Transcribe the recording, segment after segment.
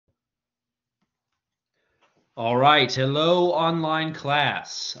All right, hello online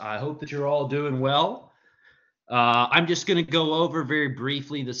class. I hope that you're all doing well. I'm just going to go over very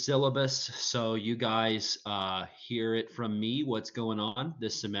briefly the syllabus so you guys hear it from me, what's going on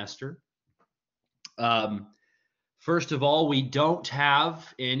this semester. Um, First of all, we don't have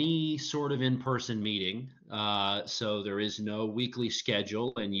any sort of in-person meeting, so there is no weekly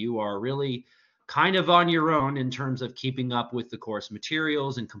schedule, and you are really kind of on your own in terms of keeping up with the course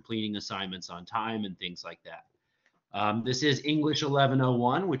materials and completing assignments on time and things like that. This is English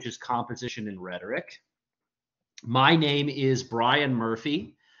 1101, which is composition and rhetoric. My name is Brian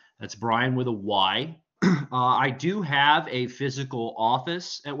Murphy. That's Brian with a Y. I do have a physical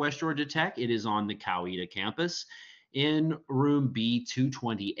office at West Georgia Tech. It is on the Coweta campus in room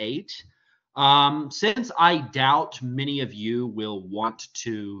B228. Since I doubt many of you will want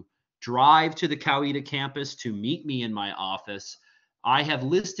to drive to the Coweta campus to meet me in my office, I have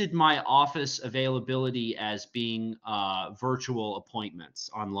listed my office availability as being virtual appointments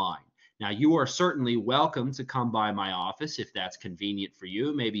online. Now, you are certainly welcome to come by my office if that's convenient for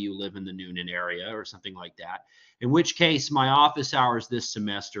you. Maybe you live in the Noonan area or something like that. In which case, my office hours this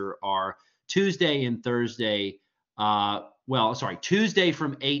semester are Tuesday and Thursday. Tuesday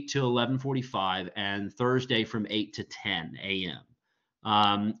from 8 to 11:45 and Thursday from 8 to 10 a.m.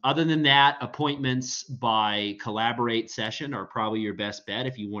 Other than that, appointments by Collaborate session are probably your best bet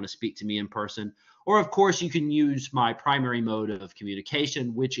if you want to speak to me in person. Or, of course, you can use my primary mode of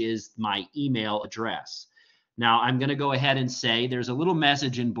communication, which is my email address. Now, I'm going to go ahead and say there's a little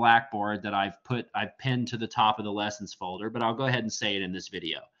message in Blackboard that I've pinned to the top of the lessons folder, but I'll go ahead and say it in this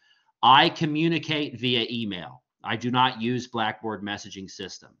video. I communicate via email. I do not use Blackboard messaging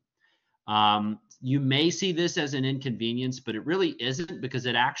system. You may see this as an inconvenience, but it really isn't because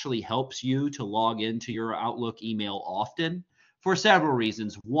it actually helps you to log into your Outlook email often for several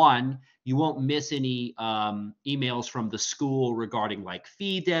reasons. One, you won't miss any emails from the school regarding like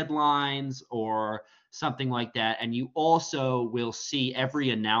fee deadlines or something like that. And you also will see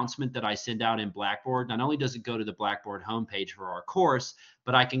every announcement that I send out in Blackboard. Not only does it go to the Blackboard homepage for our course,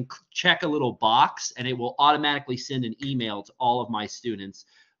 but I can check a little box and it will automatically send an email to all of my students,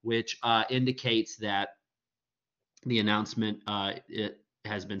 which indicates that the announcement it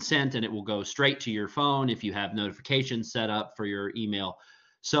has been sent, and it will go straight to your phone if you have notifications set up for your email.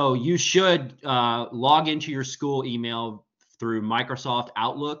 So you should log into your school email through Microsoft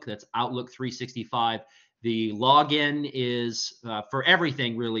Outlook. That's Outlook 365. The login is for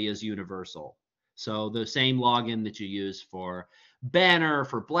everything really is universal. So the same login that you use for Banner,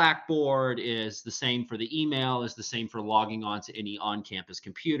 for Blackboard is the same for the email, is the same for logging on to any on-campus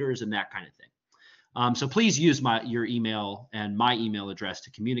computers and that kind of thing. So please use your email and my email address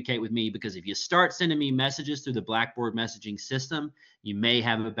to communicate with me, because if you start sending me messages through the Blackboard messaging system, you may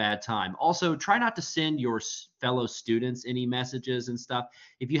have a bad time. Also, try not to send your fellow students any messages and stuff.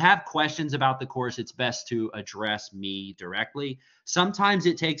 If you have questions about the course, it's best to address me directly. Sometimes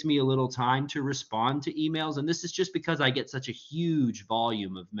it takes me a little time to respond to emails, and this is just because I get such a huge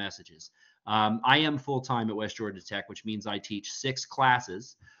volume of messages. I am full-time at West Georgia Tech, which means I teach 6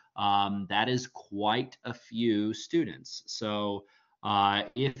 classes. That is quite a few students. So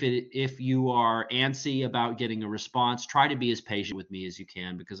if you are antsy about getting a response, try to be as patient with me as you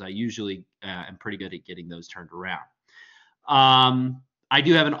can, because I usually am pretty good at getting those turned around. I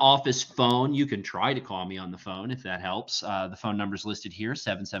do have an office phone. You can try to call me on the phone if that helps. The phone number is listed here,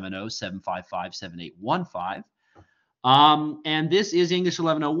 770-755-7815. And this is English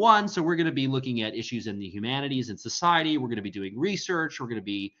 1101, so we're going to be looking at issues in the humanities and society. We're going to be doing research. We're going to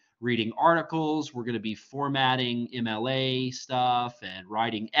be reading articles. We're going to be formatting MLA stuff and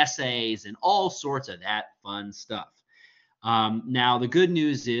writing essays and all sorts of that fun stuff. Now, the good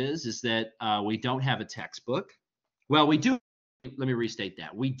news is that we don't have a textbook. Well, we do. Let me restate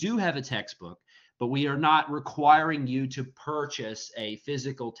that. We do have a textbook, but we are not requiring you to purchase a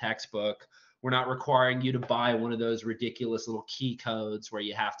physical textbook. We're not requiring you to buy one of those ridiculous little key codes where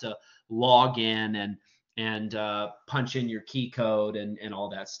you have to log in and punch in your key code and all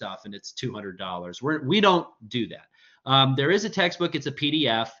that stuff, and it's $200. We don't do that. There is a textbook. It's a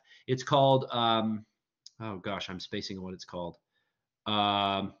PDF. It's called, oh gosh, I'm spacing on what it's called.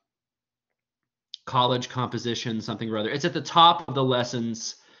 College Composition, something or other. It's at the top of the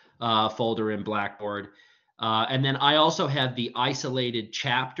lessons folder in Blackboard. And then I also have the isolated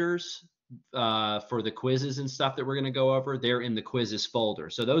chapters for the quizzes and stuff that we're going to go over. They're in the quizzes folder.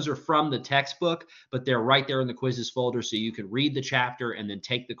 So those are from the textbook, but they're right there in the quizzes folder, so you can read the chapter and then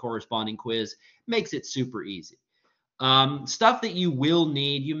take the corresponding quiz. Makes it super easy. Stuff that you will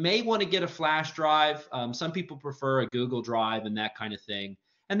need, you may want to get a flash drive. Some people prefer a Google Drive and that kind of thing.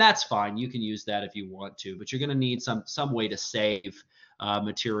 and that's fine. You can use that if you want to, but you're going to need some way to save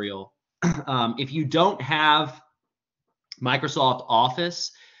material. If you don't have Microsoft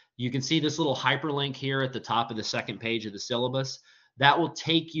Office, you can see this little hyperlink here at the top of the second page of the syllabus. That will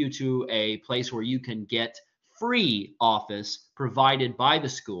take you to a place where you can get free Office provided by the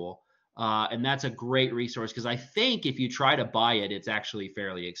school. And that's a great resource because I think if you try to buy it, it's actually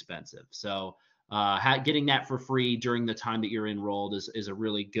fairly expensive. So getting that for free during the time that you're enrolled is a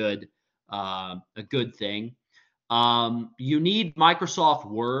really good thing. You need Microsoft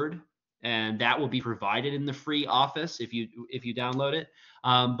Word, and that will be provided in the free Office if you download it.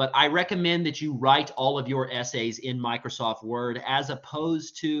 But I recommend that you write all of your essays in Microsoft Word as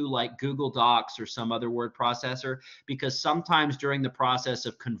opposed to like Google Docs or some other word processor, because sometimes during the process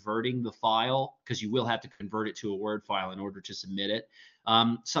of converting the file, because you will have to convert it to a Word file in order to submit it,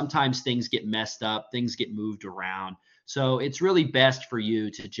 sometimes things get messed up, things get moved around. So it's really best for you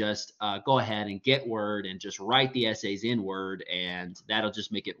to just go ahead and get Word and just write the essays in Word, and that'll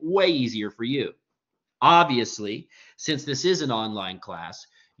just make it way easier for you. Obviously, since this is an online class,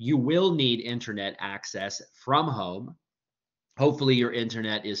 you will need internet access from home. Hopefully your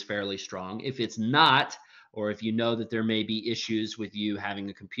internet is fairly strong. If it's not, or if you know that there may be issues with you having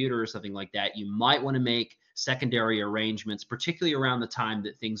a computer or something like that, you might want to make secondary arrangements, particularly around the time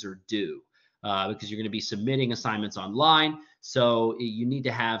that things are due, because you're going to be submitting assignments online, so you need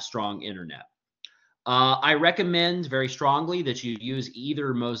to have strong internet. I recommend very strongly that you use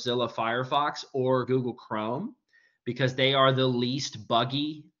either Mozilla Firefox or Google Chrome, because they are the least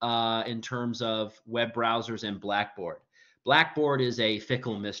buggy in terms of web browsers and Blackboard. Blackboard is a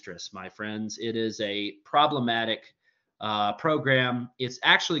fickle mistress, my friends. It is a problematic program. It's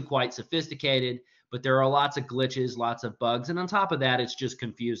actually quite sophisticated, but there are lots of glitches, lots of bugs. And on top of that, it's just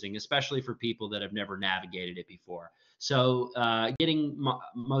confusing, especially for people that have never navigated it before. So getting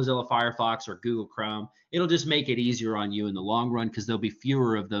Mozilla Firefox or Google Chrome, it'll just make it easier on you in the long run, because there'll be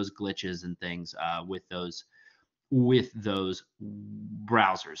fewer of those glitches and things with those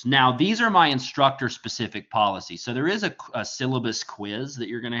browsers. Now, these are my instructor-specific policies. So there is a syllabus quiz that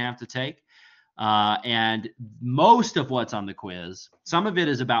you're going to have to take. And most of what's on the quiz, some of it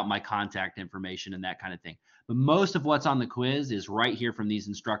is about my contact information and that kind of thing. But most of what's on the quiz is right here from these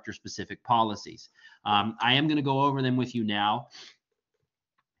instructor-specific policies. I am going to go over them with you now.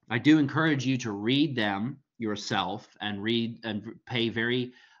 I do encourage you to read them yourself and read and pay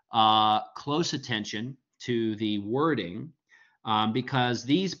very close attention to the wording, because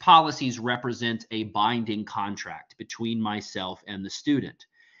these policies represent a binding contract between myself and the student.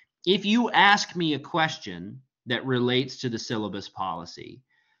 If you ask me a question that relates to the syllabus policy,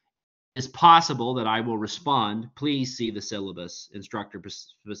 it's possible that I will respond, please see the syllabus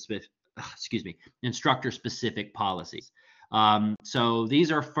instructor-specific policies. So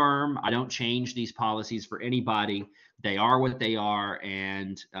these are firm. I don't change these policies for anybody. They are what they are,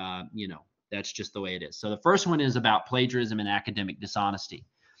 and that's just the way it is. So the first one is about plagiarism and academic dishonesty.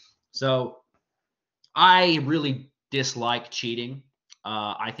 So I really dislike cheating.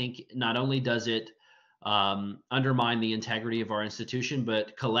 I think not only does it undermine the integrity of our institution,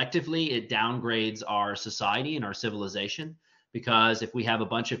 but collectively it downgrades our society and our civilization, because if we have a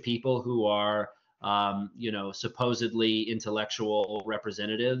bunch of people who are supposedly intellectual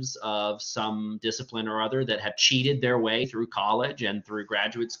representatives of some discipline or other that have cheated their way through college and through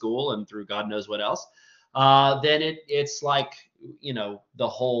graduate school and through God knows what else, then it's like, the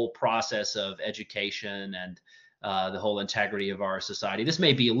whole process of education and the whole integrity of our society. This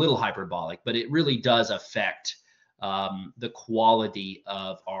may be a little hyperbolic, but it really does affect the quality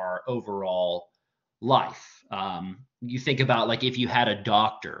of our overall life. You think about, like, if you had a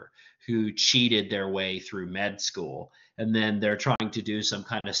doctor who cheated their way through med school and then they're trying to do some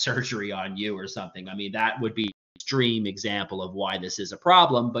kind of surgery on you or something. I mean, that would be an extreme example of why this is a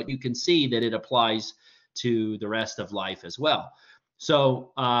problem, but you can see that it applies to the rest of life as well.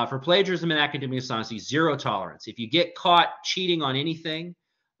 So for plagiarism and academic dishonesty, zero tolerance. If you get caught cheating on anything,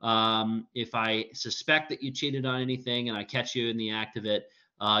 if I suspect that you cheated on anything and I catch you in the act of it,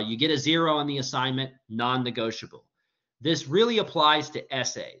 you get a 0 on the assignment, non-negotiable. This really applies to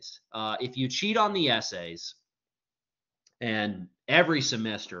essays. If you cheat on the essays, and every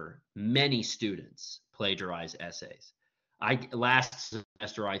semester, many students plagiarize essays. Last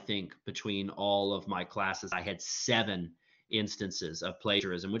semester, I think, between all of my classes, I had 7 instances of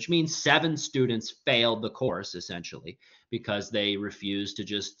plagiarism, which means 7 students failed the course, essentially, because they refused to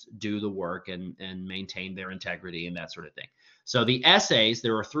just do the work and maintain their integrity and that sort of thing. So the essays,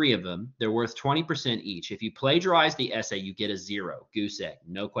 there are 3 of them. They're worth 20% each. If you plagiarize the essay, you get a 0, goose egg,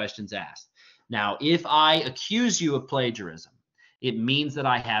 no questions asked. Now, if I accuse you of plagiarism It means that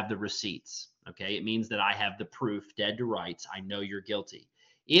I have the receipts. Okay, it means that I have the proof, dead to rights. I know you're guilty.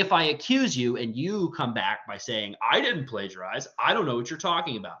 If I accuse you and you come back by saying, I didn't plagiarize, I don't know what you're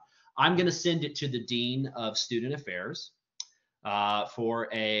talking about, I'm going to send it to the Dean of Student Affairs for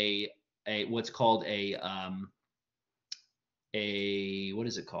what's called what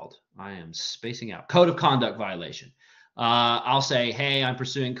is it called? I am spacing out. Code of conduct violation. I'll say, hey, I'm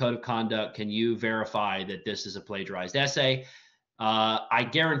pursuing code of conduct. Can you verify that this is a plagiarized essay? I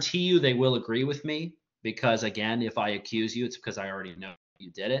guarantee you they will agree with me because, again, if I accuse you, it's because I already know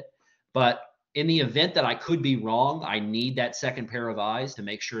you did it. But in the event that I could be wrong, I need that second pair of eyes to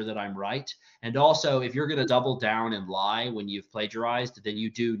make sure that I'm right. And also, if you're going to double down and lie when you've plagiarized, then you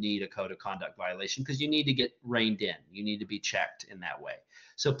do need a code of conduct violation because you need to get reined in. You need to be checked in that way.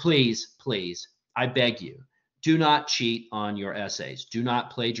 So please, please, I beg you, do not cheat on your essays. Do not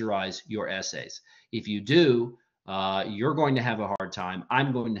plagiarize your essays. If you do, you're going to have a hard time.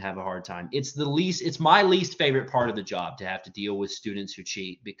 I'm going to have a hard time. It's my least favorite part of the job to have to deal with students who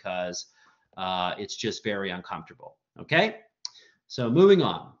cheat because it's just very uncomfortable. Okay, so moving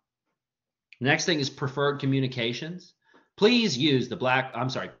on. The next thing is preferred communications. Please use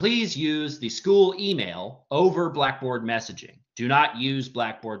please use the school email over Blackboard messaging. Do not use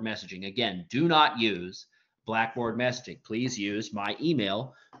Blackboard messaging. Again, do not use Blackboard messaging. Please use my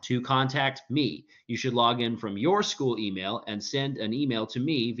email to contact me. You should log in from your school email and send an email to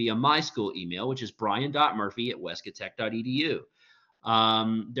me via my school email, which is brian.murphy@weskatech.edu.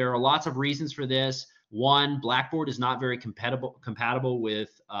 There are lots of reasons for this. One, Blackboard is not very compatible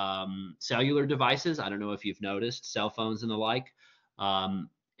with cellular devices. I don't know if you've noticed, cell phones and the like.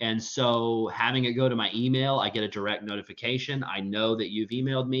 And so having it go to my email, I get a direct notification. I know that you've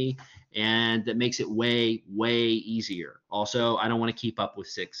emailed me, and that makes it way, way easier. Also, I don't want to keep up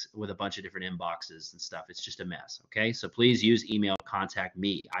with a bunch of different inboxes and stuff. It's just a mess. Okay, so please use email to contact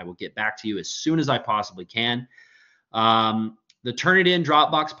me. I will get back to you as soon as I possibly can. The Turnitin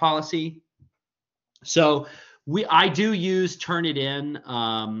Dropbox policy. So I do use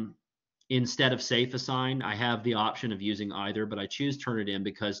Turnitin instead of SafeAssign. I have the option of using either, but I choose Turnitin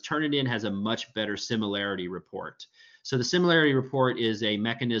because Turnitin has a much better similarity report. So the similarity report is a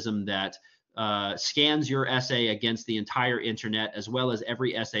mechanism that scans your essay against the entire internet, as well as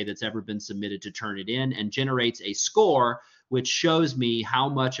every essay that's ever been submitted to Turnitin, and generates a score which shows me how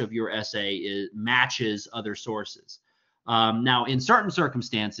much of your essay matches other sources. Now, in certain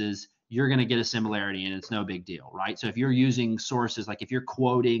circumstances, you're going to get a similarity and it's no big deal, right? So if you're using sources, like if you're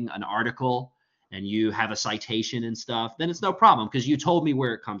quoting an article and you have a citation and stuff, then it's no problem because you told me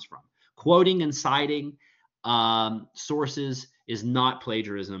where it comes from. Quoting and citing sources is not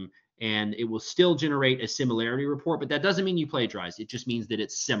plagiarism, and it will still generate a similarity report, but that doesn't mean you plagiarized. It just means that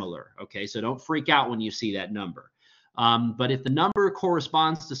it's similar, okay? So don't freak out when you see that number. But if the number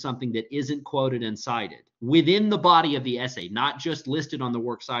corresponds to something that isn't quoted and cited within the body of the essay, not just listed on the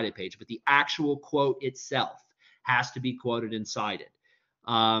works cited page, but the actual quote itself has to be quoted and cited,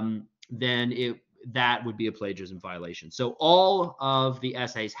 then that would be a plagiarism violation. So all of the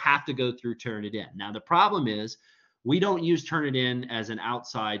essays have to go through Turnitin. Now, the problem is we don't use Turnitin as an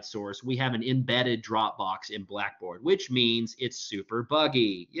outside source. We have an embedded Dropbox in Blackboard, which means it's super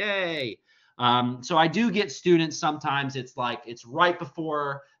buggy. Yay! So I do get students sometimes, it's right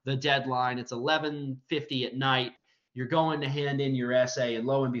before the deadline, it's 11:50 at night, you're going to hand in your essay, and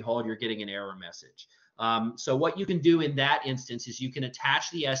lo and behold, you're getting an error message. So what you can do in that instance is you can attach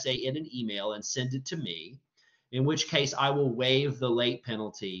the essay in an email and send it to me, in which case I will waive the late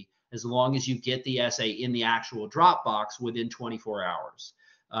penalty as long as you get the essay in the actual Dropbox within 24 hours.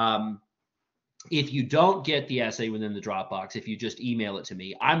 If you don't get the essay within the Dropbox, if you just email it to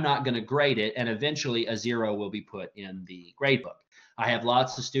me, I'm not going to grade it, and eventually a 0 will be put in the gradebook. I have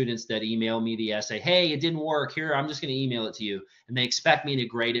lots of students that email me the essay, hey, it didn't work, here, I'm just going to email it to you, and they expect me to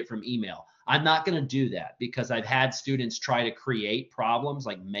grade it from email. I'm not going to do that because I've had students try to create problems,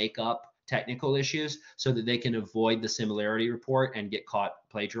 like make up technical issues so that they can avoid the similarity report and get caught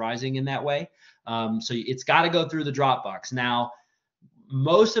plagiarizing in that way. So it's got to go through the Dropbox. Now,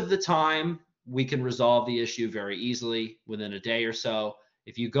 most of the time, we can resolve the issue very easily within a day or so.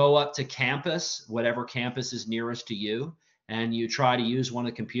 If you go up to campus, whatever campus is nearest to you, and you try to use one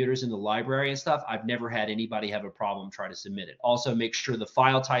of the computers in the library and stuff, I've never had anybody have a problem try to submit it. Also, make sure the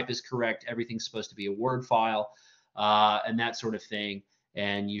file type is correct. Everything's supposed to be a Word file and that sort of thing.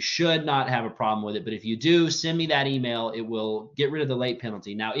 And you should not have a problem with it. But if you do, send me that email. It will get rid of the late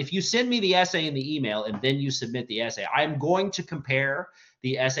penalty. Now, if you send me the essay in the email and then you submit the essay, I'm going to compare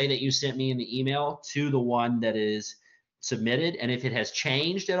the essay that you sent me in the email to the one that is submitted. And if it has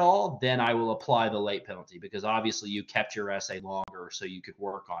changed at all, then I will apply the late penalty, because obviously you kept your essay longer so you could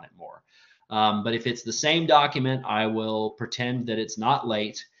work on it more. But if it's the same document, I will pretend that it's not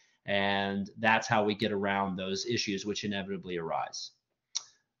late, and that's how we get around those issues which inevitably arise.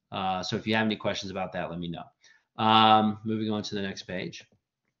 So if you have any questions about that, let me know. Moving on to the next page.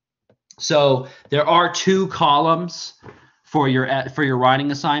 So there are 2 columns for your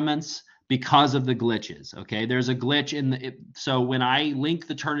writing assignments because of the glitches. Okay, there's a glitch in the so when I link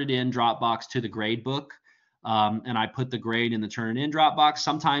the Turnitin Dropbox to the grade book, and I put the grade in the Turnitin Dropbox,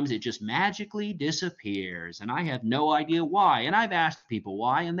 sometimes it just magically disappears, and I have no idea why. And I've asked people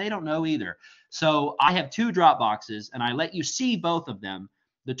why, and they don't know either. So I have 2 Dropboxes, and I let you see both of them.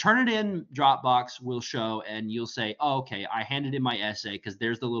 The Turnitin Dropbox will show, and you'll say, oh, okay, I handed in my essay, because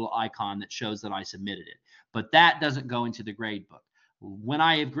there's the little icon that shows that I submitted it. But that doesn't go into the grade book. When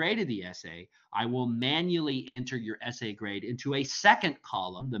I have graded the essay, I will manually enter your essay grade into a second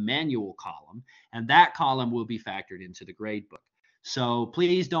column, the manual column, and that column will be factored into the grade book. So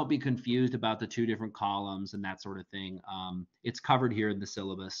please don't be confused about the 2 different columns and that sort of thing. It's covered here in the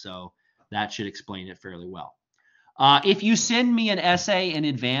syllabus, so that should explain it fairly well. If you send me an essay in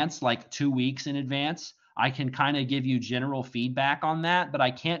advance, like 2 weeks in advance, I can kind of give you general feedback on that, but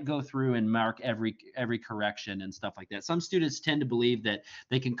I can't go through and mark every correction and stuff like that. Some students tend to believe that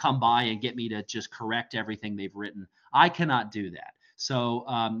they can come by and get me to just correct everything they've written. I cannot do that. So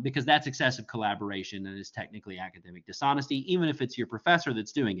because that's excessive collaboration and is technically academic dishonesty, even if it's your professor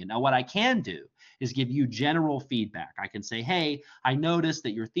that's doing it. Now, what I can do is give you general feedback. I can say, hey, I noticed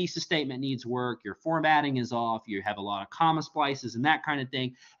that your thesis statement needs work, your formatting is off, you have a lot of comma splices and that kind of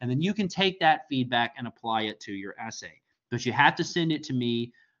thing. And then you can take that feedback and apply it to your essay. But you have to send it to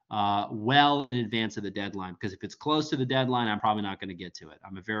me well in advance of the deadline, because if it's close to the deadline, I'm probably not going to get to it.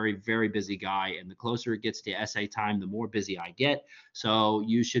 I'm a very, very busy guy, and the closer it gets to essay time, the more busy I get. So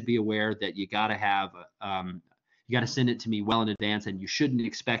you should be aware that you got to have, you got to send it to me well in advance, and you shouldn't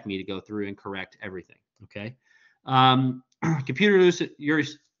expect me to go through and correct everything. Okay. Computer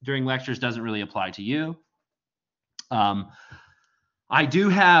use during lectures doesn't really apply to you. I do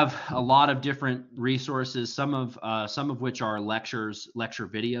have a lot of different resources, some of which are lecture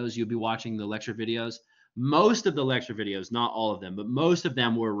videos. You'll be watching the lecture videos. Most of the lecture videos, not all of them, but most of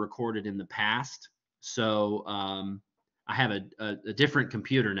them were recorded in the past. So I have a different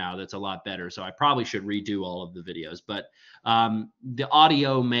computer now that's a lot better. So I probably should redo all of the videos. But the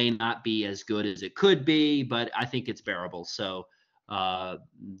audio may not be as good as it could be, but I think it's bearable. So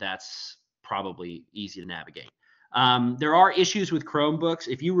that's probably easy to navigate. There are issues with Chromebooks.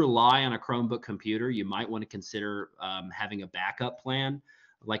 If you rely on a Chromebook computer, you might want to consider having a backup plan,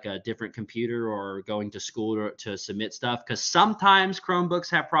 like a different computer, or going to school to submit stuff, because sometimes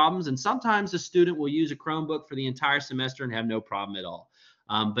Chromebooks have problems, and sometimes a student will use a Chromebook for the entire semester and have no problem at all.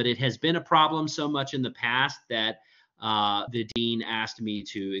 But it has been a problem so much in the past that the dean asked me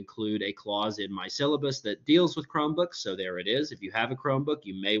to include a clause in my syllabus that deals with Chromebooks. So there it is. If you have a Chromebook,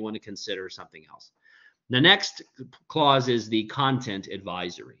 you may want to consider something else. The next clause is the content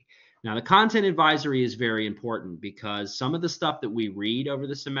advisory. Now, the content advisory is very important, because some of the stuff that we read over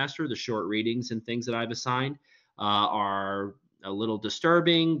the semester, the short readings and things that I've assigned, are a little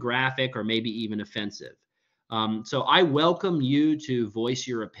disturbing, graphic, or maybe even offensive. So I welcome you to voice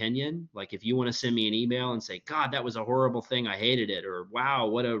your opinion. Like if you want to send me an email and say, God, that was a horrible thing, I hated it, or wow,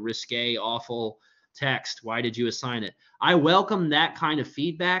 what a risque, awful text, why did you assign it? I welcome that kind of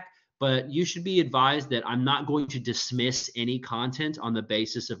feedback. But you should be advised that I'm not going to dismiss any content on the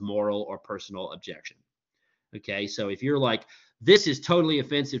basis of moral or personal objection. Okay, so if you're like, this is totally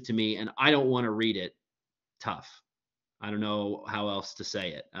offensive to me and I don't want to read it, tough. I don't know how else to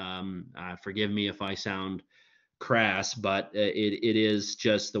say it. Forgive me if I sound crass, but it is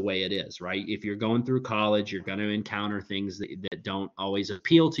just the way it is, right? If you're going through college, you're going to encounter things that don't always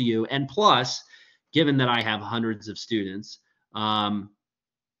appeal to you. And plus, given that I have hundreds of students,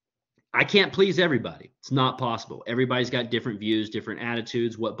 I can't please everybody. It's not possible. Everybody's got different views, different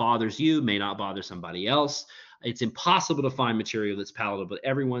attitudes. What bothers you may not bother somebody else. It's impossible to find material that's palatable to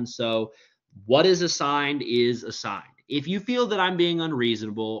everyone. So what is assigned is assigned. If you feel that I'm being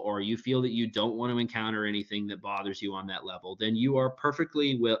unreasonable, or you feel that you don't want to encounter anything that bothers you on that level, then you are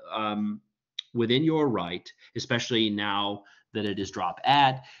perfectly within your right, especially now that it is drop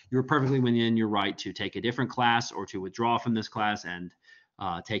add, you're perfectly within your right to take a different class, or to withdraw from this class and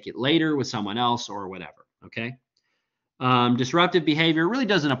take it later with someone else or whatever. Okay. Disruptive behavior really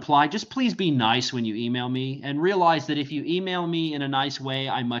doesn't apply. Just please be nice when you email me, and realize that if you email me in a nice way,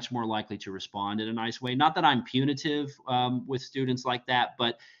 I'm much more likely to respond in a nice way. Not that I'm punitive with students like that,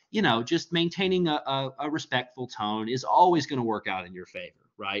 but just maintaining a respectful tone is always going to work out in your favor,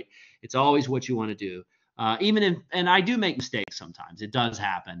 right? It's always what you want to do. And I do make mistakes sometimes. It does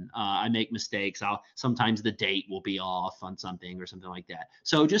happen. I make mistakes. Sometimes the date will be off on something or something like that.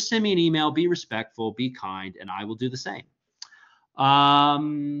 So just send me an email, be respectful, be kind, and I will do the same.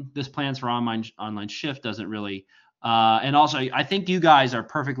 This plans for online shift doesn't really. And also, I think you guys are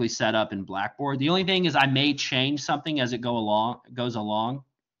perfectly set up in Blackboard. The only thing is I may change something as it goes along.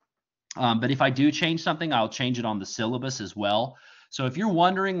 But if I do change something, I'll change it on the syllabus as well. So if you're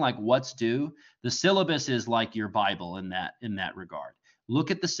wondering like what's due, the syllabus is like your Bible in that regard.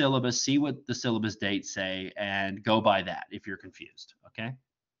 Look at the syllabus, see what the syllabus dates say, and go by that if you're confused. Okay.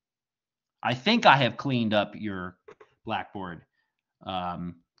 I think I have cleaned up your Blackboard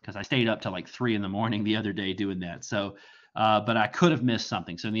because I stayed up till like 3 in the morning the other day doing that. So, but I could have missed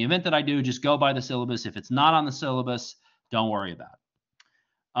something. So in the event that I do, just go by the syllabus. If it's not on the syllabus, don't worry about it.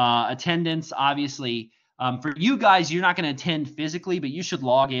 Attendance, obviously, for you guys, you're not going to attend physically, but you should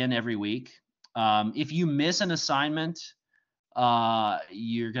log in every week. If you miss an assignment,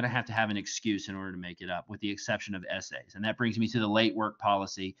 you're going to have an excuse in order to make it up, with the exception of essays. And that brings me to the late work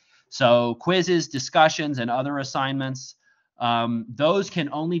policy. So quizzes, discussions, and other assignments, those can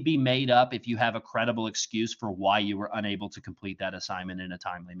only be made up if you have a credible excuse for why you were unable to complete that assignment in a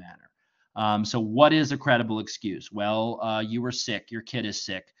timely manner. So what is a credible excuse? Well, you were sick, your kid is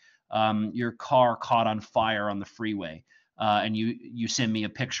sick, your car caught on fire on the freeway, and you send me a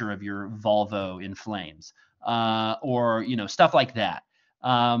picture of your Volvo in flames, or stuff like that.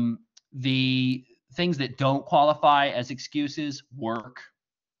 The things that don't qualify as excuses: work,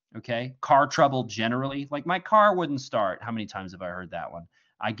 okay, car trouble generally, like my car wouldn't start. How many times have I heard that one?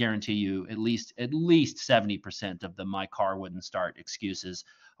 I guarantee you at least 70% of the my car wouldn't start excuses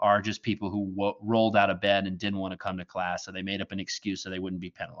are just people who rolled out of bed and didn't want to come to class, so they made up an excuse so they wouldn't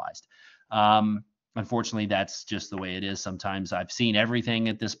be penalized. Unfortunately, that's just the way it is. Sometimes I've seen everything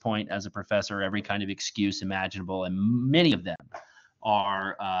at this point as a professor, every kind of excuse imaginable, and many of them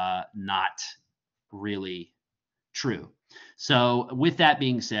are not really true. So with that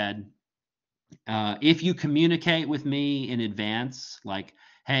being said, if you communicate with me in advance, like,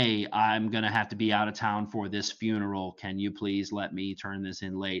 hey, I'm going to have to be out of town for this funeral, can you please let me turn this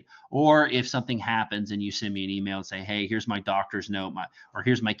in late? Or if something happens and you send me an email and say, hey, here's my doctor's note, or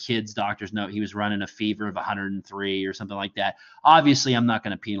here's my kid's doctor's note, he was running a fever of 103 or something like that. Obviously, I'm not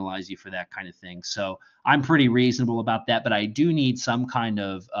going to penalize you for that kind of thing. So I'm pretty reasonable about that, but I do need some kind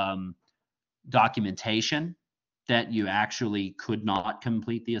of documentation that you actually could not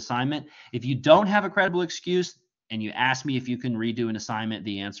complete the assignment. If you don't have a credible excuse and you ask me if you can redo an assignment,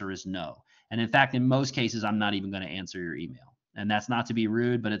 the answer is no. And in fact, in most cases, I'm not even going to answer your email. And that's not to be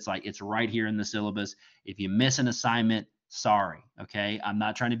rude, but it's right here in the syllabus. If you miss an assignment, sorry, okay? I'm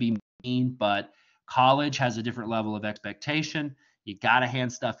not trying to be mean, but college has a different level of expectation. You got to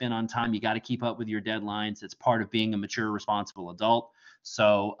hand stuff in on time. You got to keep up with your deadlines. It's part of being a mature, responsible adult.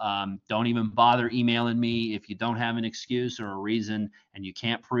 So don't even bother emailing me if you don't have an excuse or a reason and you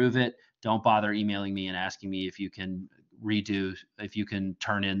can't prove it. Don't bother emailing me and asking me if you can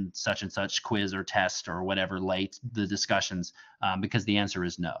turn in such and such quiz or test or whatever late, the discussions, because the answer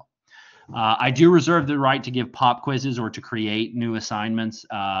is no. I do reserve the right to give pop quizzes or to create new assignments.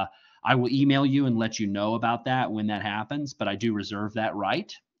 I will email you and let you know about that when that happens, but I do reserve that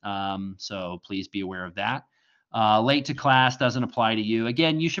right. So please be aware of that. Late to class doesn't apply to you.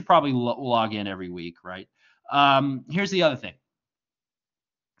 Again, you should probably log in every week, right? Here's the other thing.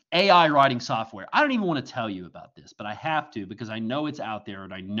 AI writing software. I don't even want to tell you about this, but I have to because I know it's out there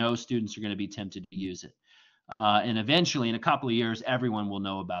and I know students are going to be tempted to use it. And eventually, in a couple of years, everyone will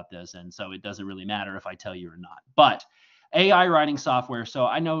know about this. And so it doesn't really matter if I tell you or not. But AI writing software. So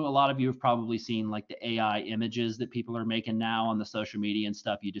I know a lot of you have probably seen like the AI images that people are making now on the social media and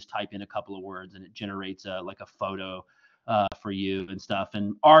stuff. You just type in a couple of words and it generates like a photo for you and stuff.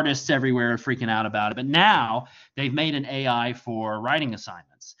 And artists everywhere are freaking out about it. But now they've made an AI for writing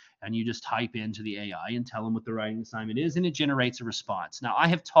assignments. And you just type into the AI and tell them what the writing assignment is, and it generates a response. Now, I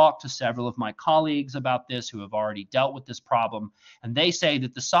have talked to several of my colleagues about this who have already dealt with this problem, and they say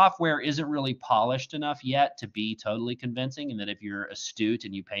that the software isn't really polished enough yet to be totally convincing, and that if you're astute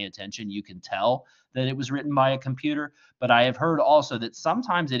and you pay attention, you can tell that it was written by a computer. But I have heard also that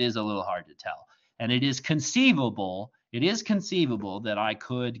sometimes it is a little hard to tell, and it is conceivable that I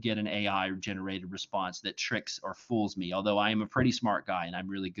could get an AI generated response that tricks or fools me, although I am a pretty smart guy and I'm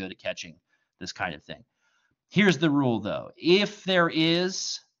really good at catching this kind of thing. Here's the rule, though. If there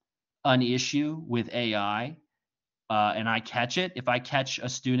is an issue with AI and I catch it, if I catch a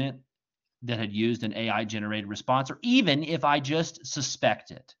student that had used an AI generated response, or even if I just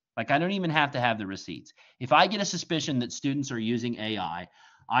suspect it, like I don't even have to have the receipts. If I get a suspicion that students are using AI,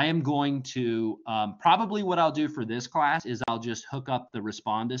 I am going to probably what I'll do for this class is I'll just hook up the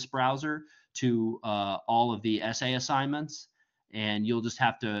Respondus browser to all of the essay assignments, and you'll just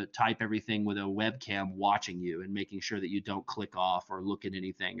have to type everything with a webcam watching you and making sure that you don't click off or look at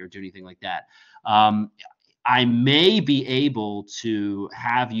anything or do anything like that. I may be able to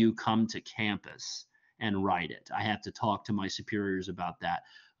have you come to campus and write it. I have to talk to my superiors about that.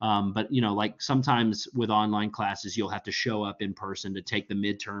 But you know, like sometimes with online classes, you'll have to show up in person to take the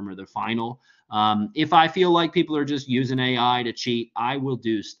midterm or the final. If I feel like people are just using AI to cheat, I will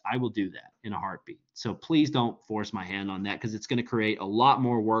do that in a heartbeat. So please don't force my hand on that because it's going to create a lot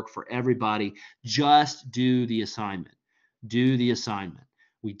more work for everybody. Just do the assignment. Do the assignment.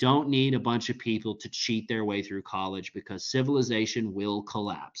 We don't need a bunch of people to cheat their way through college because civilization will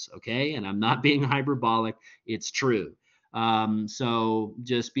collapse, okay? And I'm not being hyperbolic. It's true. So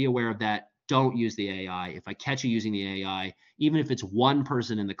just be aware of that. Don't use the AI. If I catch you using the AI, even if it's one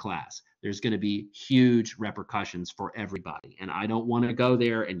person in the class, there's going to be huge repercussions for everybody. And I don't want to go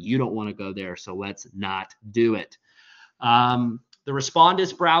there, and you don't want to go there, so let's not do it. The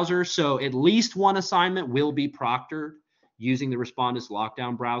Respondus browser, so at least one assignment will be proctored using the Respondus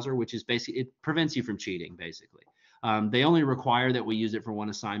lockdown browser, which is basically, it prevents you from cheating, basically. They only require that we use it for one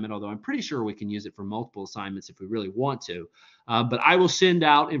assignment, although I'm pretty sure we can use it for multiple assignments if we really want to. But I will send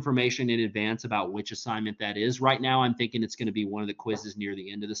out information in advance about which assignment that is. Right now, I'm thinking it's going to be one of the quizzes near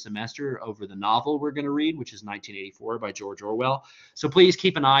the end of the semester over the novel we're going to read, which is 1984 by George Orwell. So please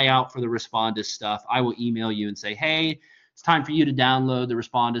keep an eye out for the Respondus stuff. I will email you and say, hey, it's time for you to download the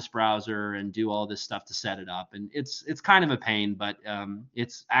Respondus browser and do all this stuff to set it up. And it's kind of a pain, but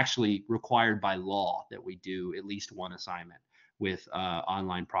it's actually required by law that we do at least one assignment with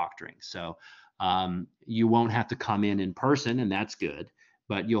online proctoring. So you won't have to come in person, and that's good,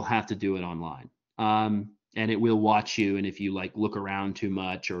 but you'll have to do it online. And it will watch you. And if you like look around too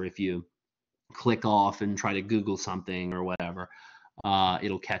much, or if you click off and try to Google something or whatever,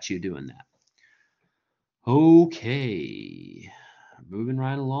 it'll catch you doing that. Okay, moving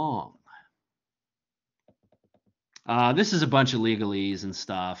right along. This is a bunch of legalese and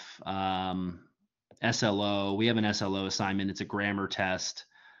stuff. SLO, we have an SLO assignment. It's a grammar test.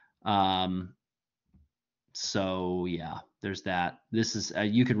 So yeah, there's that. This is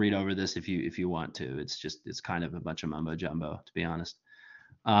you can read over this if you want to. It's kind of a bunch of mumbo jumbo, to be honest.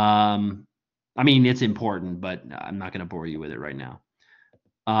 I mean, it's important, but I'm not going to bore you with it right now.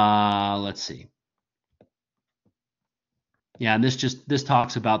 Let's see. Yeah, and this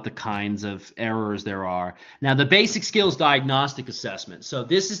talks about the kinds of errors there are. Now, the basic skills diagnostic assessment. So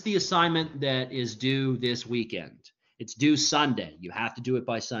this is the assignment that is due this weekend. It's due Sunday. You have to do it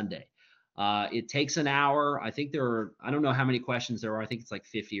by Sunday. It takes an hour. I think I don't know how many questions there are. I think it's like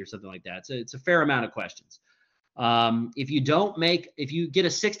 50 or something like that. So it's a fair amount of questions. If you get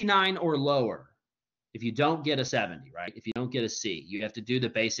a 69 or lower, if you don't get a 70, right? If you don't get a C, you have to do the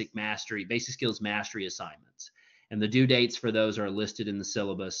basic skills mastery assignments. And the due dates for those are listed in the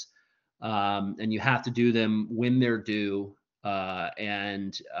syllabus. And you have to do them when they're due. You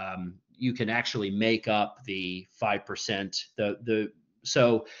can actually make up the 5%.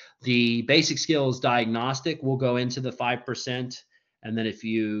 So the basic skills diagnostic will go into the 5%. And then if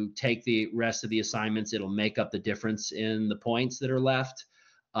you take the rest of the assignments, it'll make up the difference in the points that are left.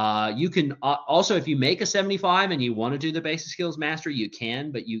 You can also, if you make a 75 and you want to do the basic skills mastery, you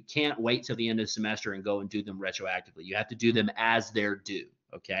can, but you can't wait till the end of the semester and go and do them retroactively. You have to do them as they're due.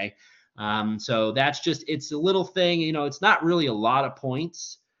 Okay. So it's a little thing, it's not really a lot of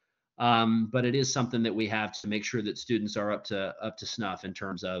points, but it is something that we have to make sure that students are up to snuff in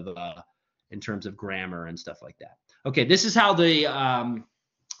terms of grammar and stuff like that. Okay. This is how the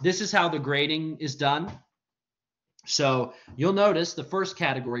grading is done. So you'll notice the first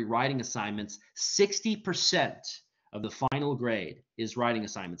category, writing assignments, 60% of the final grade is writing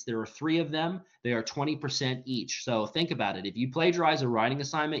assignments. There are 3 of them. They are 20% each. So think about it. If you plagiarize a writing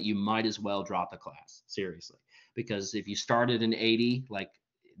assignment, you might as well drop the class, seriously. Because if you started an 80, like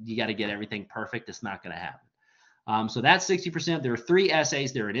you got to get everything perfect, it's not going to happen. So that's 60%. There are 3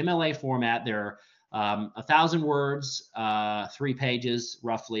 essays. They're in MLA format. They're 1,000 words, 3 pages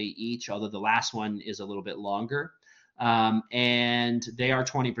roughly each, although the last one is a little bit longer. And they are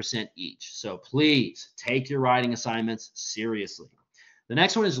 20% each. So please take your writing assignments seriously. The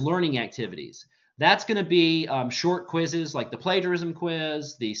next one is learning activities. That's going to be short quizzes like the plagiarism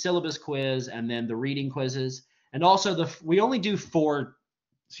quiz, the syllabus quiz, and then the reading quizzes. And also we only do four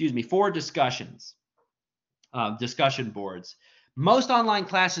discussions, discussion boards. Most online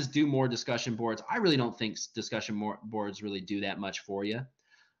classes do more discussion boards. I really don't think discussion boards really do that much for you.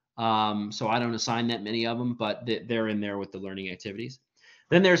 So I don't assign that many of them, but they're in there with the learning activities.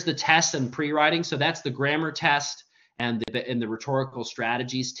 Then there's the tests and pre-writing. So that's the grammar test and the rhetorical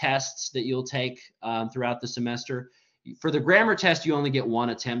strategies tests that you'll take throughout the semester. For the grammar test, you only get one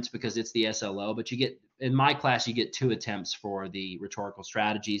attempt because it's the SLO, but in my class, you get 2 attempts for the rhetorical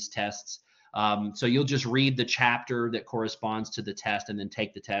strategies tests. So you'll just read the chapter that corresponds to the test and then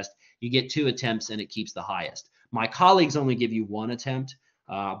take the test. You get 2 attempts and it keeps the highest. My colleagues only give you 1 attempt,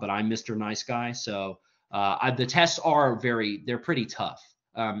 but I'm Mr. Nice Guy. So the tests they're pretty tough.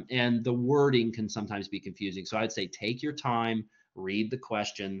 And the wording can sometimes be confusing. So I'd say take your time, read the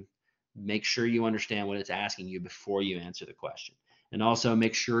question, make sure you understand what it's asking you before you answer the question. And also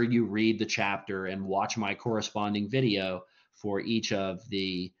make sure you read the chapter and watch my corresponding video for each of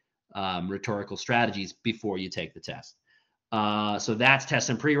the rhetorical strategies before you take the test. So that's test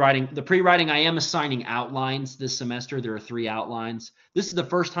and pre-writing. The pre-writing, I am assigning outlines this semester. There are 3 outlines. This is the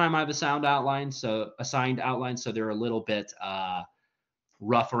first time I've assigned outlines, so they're a little bit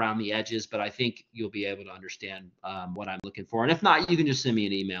rough around the edges, but I think you'll be able to understand what I'm looking for. And if not, you can just send me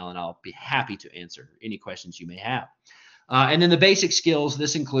an email and I'll be happy to answer any questions you may have. And then the basic skills,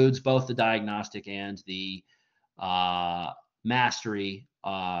 this includes both the diagnostic and the mastery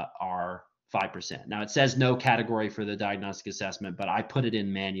are 5%. Now it says no category for the diagnostic assessment, but I put it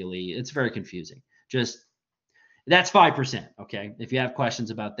in manually. It's very confusing. That's 5%. Okay. If you have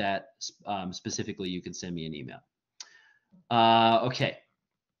questions about that specifically, you can send me an email. Okay.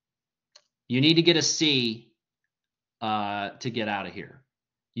 You need to get a C to get out of here.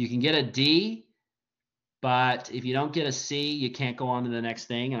 You can get a D, but if you don't get a C, you can't go on to the next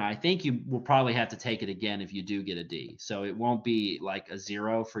thing. And I think you will probably have to take it again if you do get a D. So it won't be like a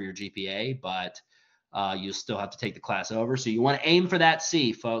 0 for your GPA, but you'll still have to take the class over. So you want to aim for that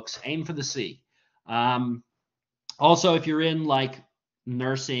C, folks. Aim for the C. Also, if you're in like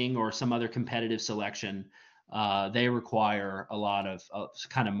nursing or some other competitive selection, they require a lot of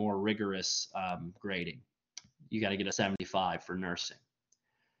kind of more rigorous grading. You got to get a 75 for nursing.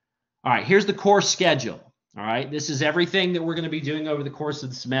 All right, here's the course schedule. All right, this is everything that we're going to be doing over the course of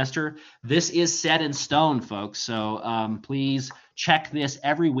the semester. This is set in stone, folks. So please check this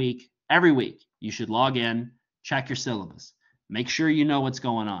every week. Every week, you should log in, check your syllabus. Make sure you know what's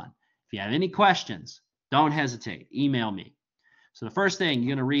going on. If you have any questions, don't hesitate. Email me. So the first thing, you're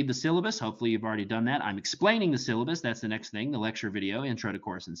going to read the syllabus. Hopefully you've already done that. I'm explaining the syllabus. That's the next thing, the lecture video, Intro to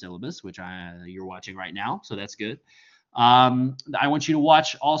Course and Syllabus, which you're watching right now. So that's good. I want you to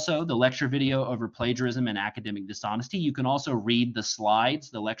watch also the lecture video over plagiarism and academic dishonesty. You can also read the slides,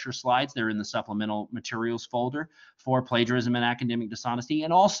 the lecture slides. They're in the supplemental materials folder for plagiarism and academic dishonesty.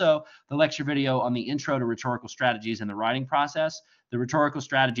 And also the lecture video on the intro to rhetorical strategies and the writing process. The rhetorical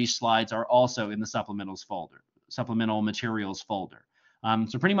strategies slides are also in the supplementals folder. Supplemental materials folder.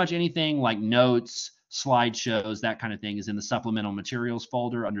 So pretty much anything like notes, slideshows, that kind of thing is in the supplemental materials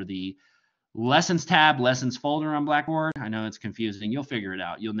folder under the lessons tab, lessons folder on Blackboard. I know it's confusing. You'll figure it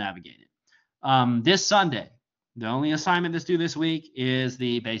out. You'll navigate it. This Sunday, the only assignment that's due this week is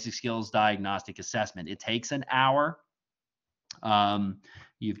the basic skills diagnostic assessment. It takes an hour.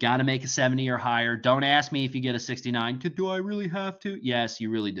 You've got to make a 70 or higher. Don't ask me if you get a 69. Do I really have to? Yes, you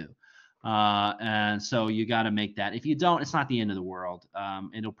really do. And so you got to make that. If you don't, it's not the end of the world.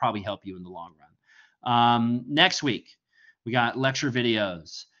 It'll probably help you in the long run. Next week, we got lecture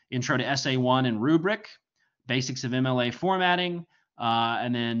videos, Intro to Essay 1 and Rubric, Basics of MLA Formatting,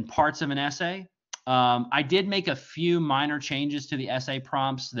 and then parts of an essay. I did make a few minor changes to the essay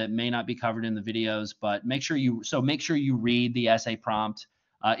prompts that may not be covered in the videos, but make sure you read the essay prompt.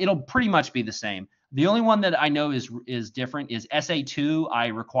 It'll pretty much be the same. The only one that I know is different is Essay 2. I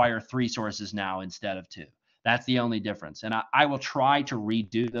require 3 sources now instead of 2. That's the only difference. And I will try to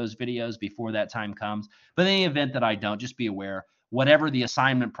redo those videos before that time comes. But in the event that I don't, just be aware, whatever the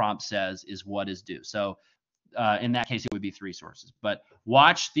assignment prompt says is what is due. So in that case, it would be 3 sources. But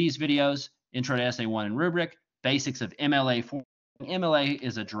watch these videos, Intro to Essay 1 and Rubric, Basics of MLA Formatting. MLA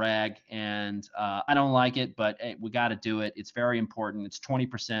is a drag, and I don't like it, but hey, we got to do it. It's very important. It's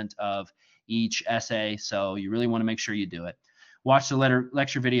 20% of each essay, so you really want to make sure you do it. Watch the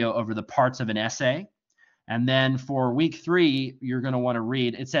lecture video over the parts of an essay, and then for week 3, you're going to want to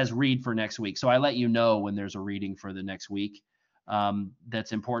read. It says read for next week, so I let you know when there's a reading for the next week.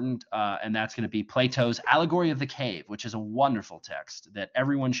 that's important, and that's going to be Plato's Allegory of the Cave, which is a wonderful text that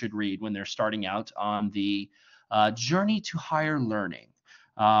everyone should read when they're starting out on the journey to higher learning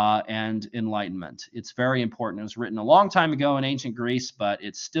and enlightenment. It's very important. It was written a long time ago in ancient Greece, but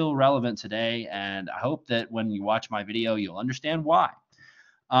it's still relevant today, and I hope that when you watch my video, you'll understand why.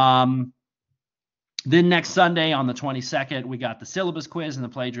 Then next Sunday on the 22nd, we got the syllabus quiz and the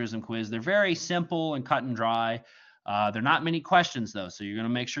plagiarism quiz. They're very simple and cut and dry. There are not many questions, though, so you're going to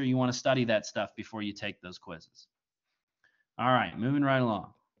make sure you want to study that stuff before you take those quizzes. All right, moving right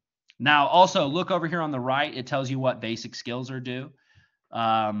along. Now, also, look over here on the right. It tells you what basic skills are due.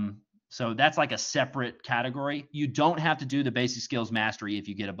 So that's like a separate category. You don't have to do the basic skills mastery if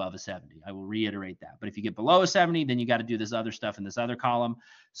you get above a 70. I will reiterate that. But if you get below a 70, then you got to do this other stuff in this other column.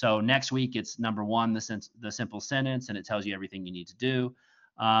 So next week, it's number 1, the simple sentence, and it tells you everything you need to do.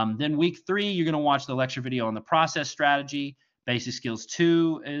 Then week 3, you're going to watch the lecture video on the process strategy. Basic skills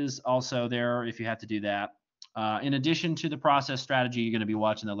 2 is also there if you have to do that. In addition to the process strategy, you're going to be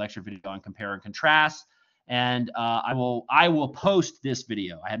watching the lecture video on compare and contrast. And I will post this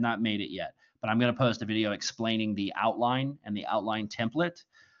video. I have not made it yet, but I'm going to post a video explaining the outline and the outline template.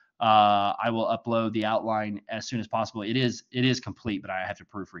 I will upload the outline as soon as possible. It is complete, but I have to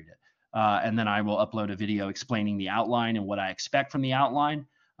proofread it. And then I will upload a video explaining the outline and what I expect from the outline.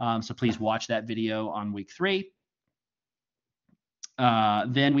 So please watch that video on week 3.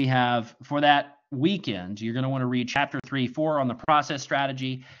 Then we have, for that weekend, you're going to want to read chapter 3-4 on the process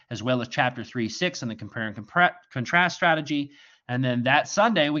strategy, as well as chapter 3-6 on the compare and contrast strategy. And then that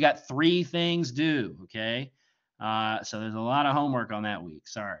Sunday, we got 3 things due, okay? So there's a lot of homework on that week,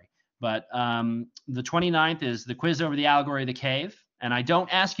 sorry. But the 29th is the quiz over the Allegory of the Cave. And I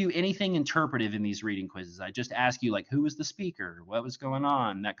don't ask you anything interpretive in these reading quizzes. I just ask you, like, who was the speaker? What was going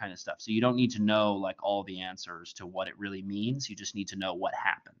on? That kind of stuff. So you don't need to know, like, all the answers to what it really means. You just need to know what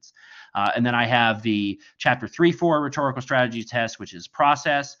happens. And then I have the chapter 3-4 rhetorical strategies test, which is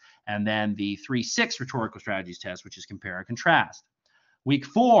process. And then the 3-6 rhetorical strategies test, which is compare and contrast. Week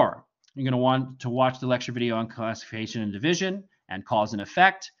 4, you're going to want to watch the lecture video on classification and division and cause and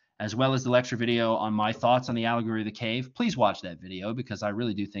effect, as well as the lecture video on my thoughts on the Allegory of the Cave. Please watch that video because I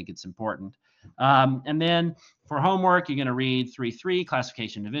really do think it's important. And then for homework, you're going to read 3-3,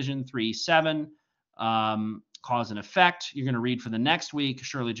 classification and division, 3-7, cause and effect. You're going to read for the next week,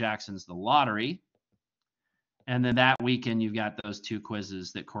 Shirley Jackson's The Lottery. And then that weekend, you've got those 2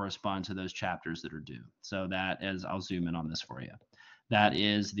 quizzes that correspond to those chapters that are due. So that is, I'll zoom in on this for you. That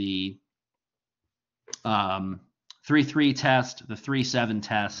is the 3-3 test, the 3-7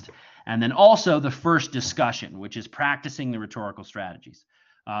 test, and then also the first discussion, which is practicing the rhetorical strategies.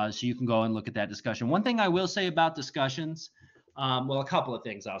 So you can go and look at that discussion. One thing I will say about discussions, well, a couple of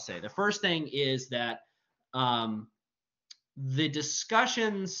things I'll say. The first thing is that the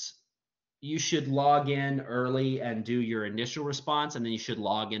discussions, you should log in early and do your initial response, and then you should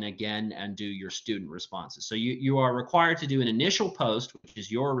log in again and do your student responses. So you are required to do an initial post, which is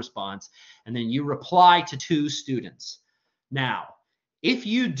your response, and then you reply to 2 students. Now, if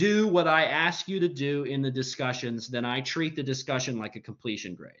you do what I ask you to do in the discussions, then I treat the discussion like a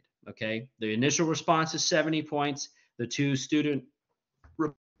completion grade, okay? The initial response is 70 points. The 2 student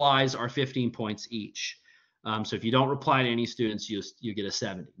replies are 15 points each. So if you don't reply to any students, you get a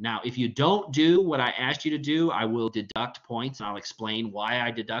 70. Now, if you don't do what I asked you to do, I will deduct points, and I'll explain why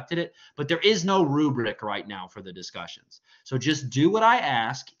I deducted it. But there is no rubric right now for the discussions. So just do what I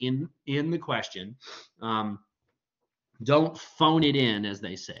ask in the question. Don't phone it in, as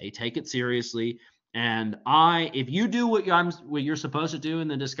they say. Take it seriously. And if you do what you're supposed to do in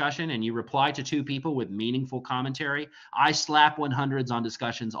the discussion and you reply to 2 people with meaningful commentary, I slap 100s on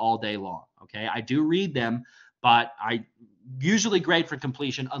discussions all day long, okay? I do read them, but I usually grade for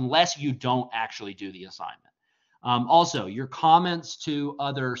completion unless you don't actually do the assignment. Also, your comments to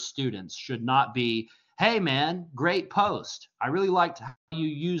other students should not be, hey, man, great post. I really liked how you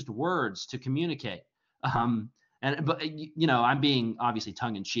used words to communicate. But you know, I'm being obviously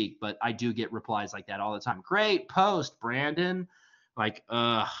tongue-in-cheek, but I do get replies like that all the time. Great post, Brandon. Like,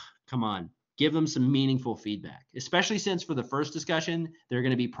 come on. Give them some meaningful feedback, especially since for the first discussion, they're going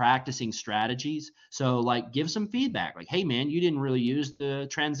to be practicing strategies. So, like, give some feedback. Like, hey, man, you didn't really use the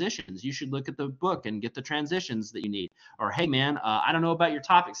transitions. You should look at the book and get the transitions that you need. Or, hey, man, I don't know about your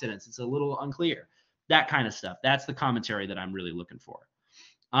topic sentence. It's a little unclear. That kind of stuff. That's the commentary that I'm really looking for.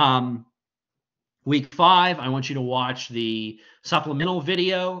 Week 5, I want you to watch the supplemental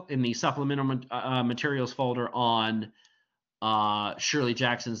video in the supplemental materials folder on Shirley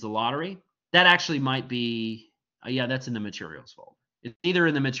Jackson's The Lottery. That actually might be, yeah, that's in the materials folder. It's either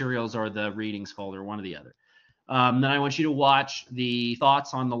in the materials or the readings folder, one or the other. Then I want you to watch the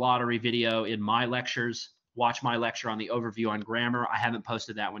thoughts on the lottery video in my lectures. Watch my lecture on the overview on grammar. I haven't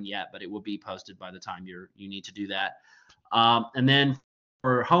posted that one yet, but it will be posted by the time you need to do that. And then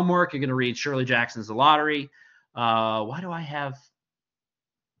for homework, you're going to read Shirley Jackson's The Lottery. Why do I have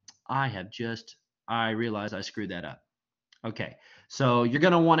I realized I screwed that up. Okay, so you're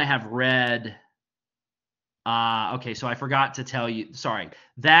going to want to have read. Okay, so I forgot to tell you. Sorry,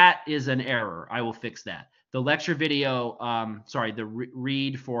 that is an error. I will fix that. The lecture video, the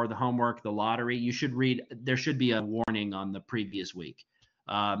read for the homework, the lottery, you should read. There should be a warning on the previous week.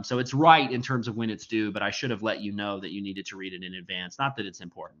 So it's right in terms of when it's due, but I should have let you know that you needed to read it in advance. Not that it's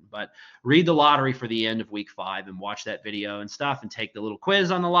important, but read the lottery for the end of week 5 and watch that video and stuff and take the little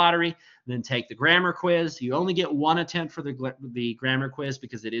quiz on the lottery, then take the grammar quiz. You only get one attempt for the grammar quiz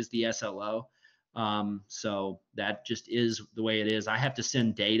because it is the SLO. So that just is the way it is. I have to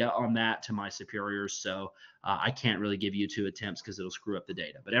send data on that to my superiors, so I can't really give you 2 attempts because it'll screw up the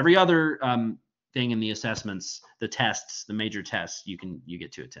data. But every other thing in the assessments, the tests, the major tests, you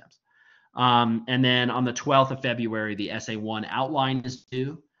get 2 attempts. And then on the 12th of February, the Essay 1 outline is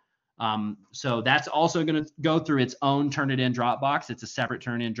due. So that's also going to go through its own Turnitin Dropbox. It's a separate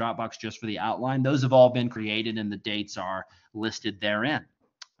Turnitin Dropbox just for the outline. Those have all been created and the dates are listed therein.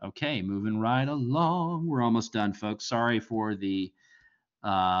 Okay, moving right along. We're almost done, folks. Sorry for the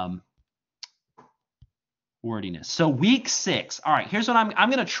wordiness. So week 6. All right, here's what I'm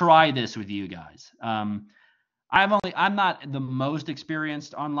going to try this with you guys. I'm not the most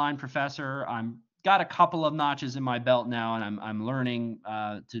experienced online professor. I'm got a couple of notches in my belt now, and I'm learning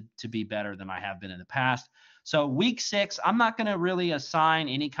to be better than I have been in the past. So week 6, I'm not going to really assign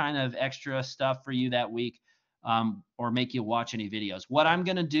any kind of extra stuff for you that week. Or make you watch any videos. What I'm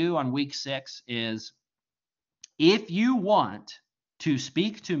going to do on week 6 is, if you want to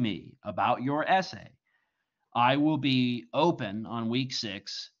speak to me about your essay, I will be open on week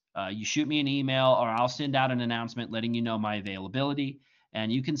 6. You shoot me an email or I'll send out an announcement letting you know my availability,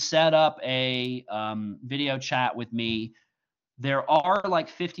 and you can set up a video chat with me. There are like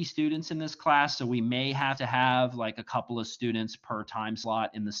 50 students in this class, so we may have to have like a couple of students per time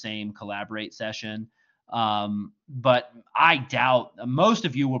slot in the same Collaborate session. But I doubt most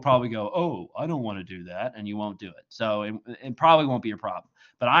of you will probably go, oh, I don't want to do that, and you won't do it. So it probably won't be a problem.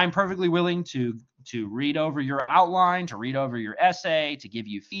 But I'm perfectly willing to read over your outline, to read over your essay, to give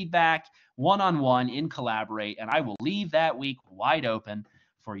you feedback one-on-one in Collaborate, and I will leave that week wide open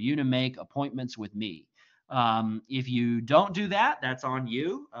for you to make appointments with me. If you don't do that, that's on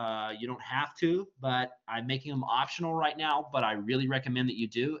you. You don't have to, but I'm making them optional right now, but I really recommend that you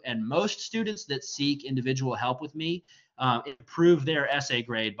do. And most students that seek individual help with me improve their essay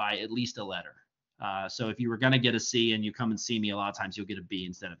grade by at least a letter. So if you were going to get a C and you come and see me, a lot of times you'll get a B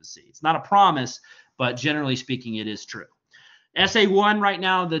instead of a C. It's not a promise, but generally speaking, it is true. Essay 1 right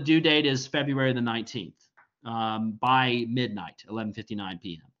now, the due date is February the 19th by midnight, 11:59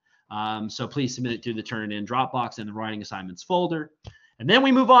 p.m. So please submit it through the Turnitin Dropbox in the writing assignments folder. And then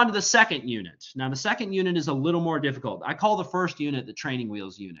we move on to the second unit. Now, the second unit is a little more difficult. I call the first unit the training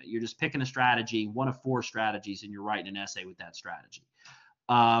wheels unit. You're just picking a strategy, one of 4 strategies, and you're writing an essay with that strategy.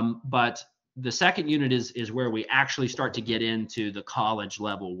 But the second unit is where we actually start to get into the college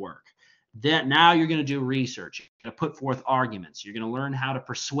level work. Then now you're going to do research. You're going to put forth arguments. You're going to learn how to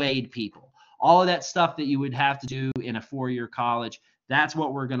persuade people. All of that stuff that you would have to do in a 4-year college. That's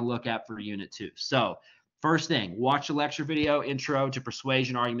what we're going to look at for Unit 2. So first thing, watch the lecture video, Intro to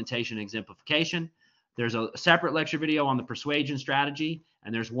Persuasion, Argumentation, and Exemplification. There's a separate lecture video on the persuasion strategy,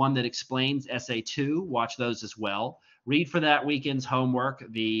 and there's one that explains Essay 2. Watch those as well. Read for that weekend's homework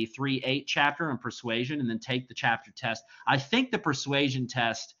the 3-8 chapter on persuasion, and then take the chapter test. I think the persuasion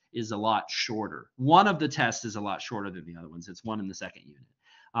test is a lot shorter. One of the tests is a lot shorter than the other ones. It's one in the second unit.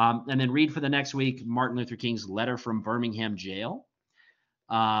 And then read for the next week Martin Luther King's letter from Birmingham jail.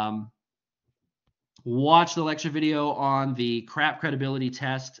 Watch the lecture video on the CRAP credibility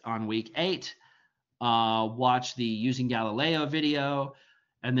test on week 8. Watch the Using Galileo video,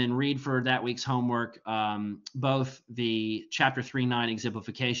 and then read for that week's homework both the Chapter 3-9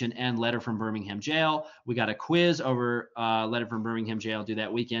 exemplification and letter from Birmingham jail. We got a quiz over letter from Birmingham jail due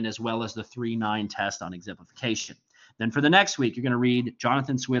that weekend, as well as the 3-9 test on exemplification. Then for the next week, you're going to read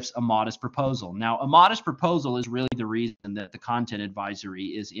Jonathan Swift's A Modest Proposal. Now, A Modest Proposal is really the reason that the content advisory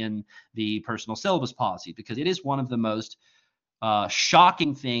is in the personal syllabus policy, because it is one of the most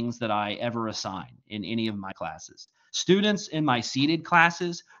shocking things that I ever assign in any of my classes. Students in my seated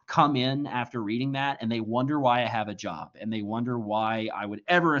classes come in after reading that, and they wonder why I have a job, and they wonder why I would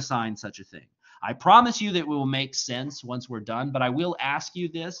ever assign such a thing. I promise you that it will make sense once we're done, but I will ask you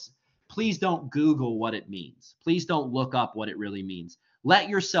this. please don't Google what it means. Please don't look up what it really means. Let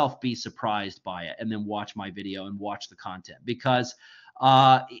yourself be surprised by it and then watch my video and watch the content, because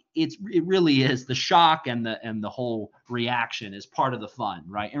it really is the shock and the whole reaction is part of the fun,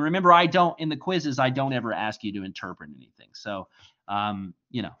 right? And remember, in the quizzes, I don't ever ask you to interpret anything. So,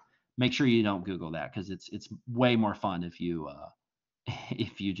 make sure you don't Google that, because it's way more fun if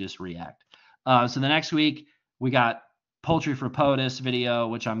you just react. So the next week we got Poultry for POTUS video,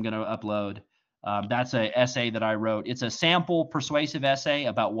 which I'm going to upload. That's an essay that I wrote. It's a sample persuasive essay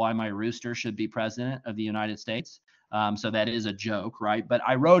about why my rooster should be president of the United States. So that is a joke, right? But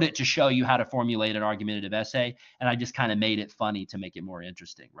I wrote it to show you how to formulate an argumentative essay, and I just kind of made it funny to make it more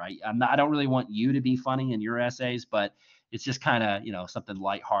interesting, right? I don't really want you to be funny in your essays, but it's just kind of, something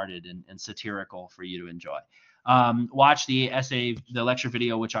lighthearted and satirical for you to enjoy. Watch the lecture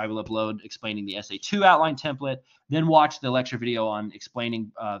video, which I will upload, explaining the essay 2 outline template. Then watch the lecture video on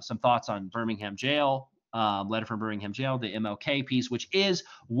explaining some thoughts on Birmingham Jail, letter from Birmingham Jail, the MLK piece, which is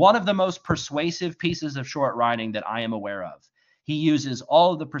one of the most persuasive pieces of short writing that I am aware of. He uses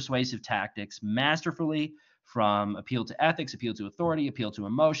all of the persuasive tactics masterfully, from appeal to ethics, appeal to authority, appeal to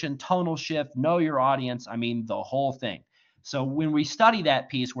emotion, tonal shift, know your audience. I mean, the whole thing. So when we study that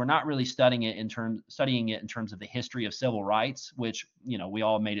piece, we're not really studying it in terms of the history of civil rights, which, we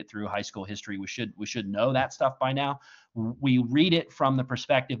all made it through high school history. We should know that stuff by now. We read it from the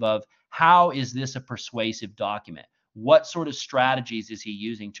perspective of, how is this a persuasive document? What sort of strategies is he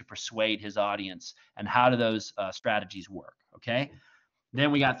using to persuade his audience, and how do those strategies work? Okay.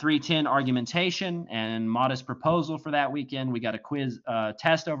 Then we got 310 argumentation and modest proposal for that weekend. We got a quiz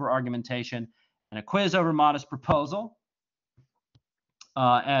test over argumentation and a quiz over modest proposal.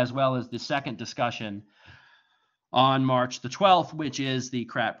 As well as the second discussion on March the 12th, which is the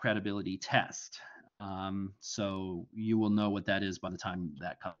CRAP credibility test. So you will know what that is by the time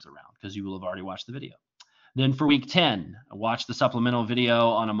that comes around, because you will have already watched the video. Then for week 10, watch the supplemental video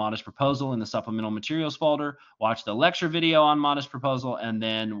on a modest proposal in the supplemental materials folder, watch the lecture video on modest proposal, and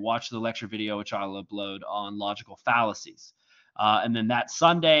then watch the lecture video, which I'll upload, on logical fallacies. And then that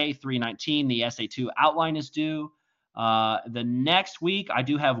Sunday, 3/19, the essay 2 outline is due. The next week, I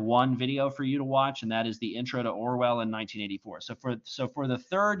do have one video for you to watch, and that is the Intro to Orwell in 1984. So for the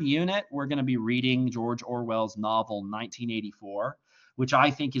third unit, we're going to be reading George Orwell's novel 1984, which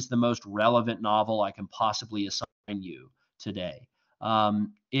I think is the most relevant novel I can possibly assign you today.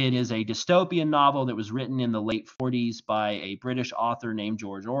 It is a dystopian novel that was written in the late 40s by a British author named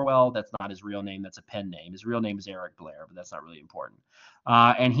George Orwell. That's not his real name. That's a pen name. His real name is Eric Blair, but that's not really important.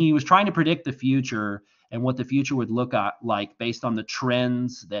 And he was trying to predict the future and what the future would look like based on the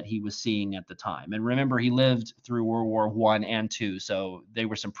trends that he was seeing at the time. And remember, he lived through World War I and II, so they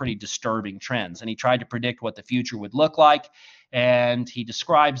were some pretty disturbing trends. And he tried to predict what the future would look like. And he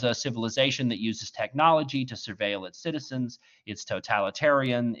describes a civilization that uses technology to surveil its citizens. It's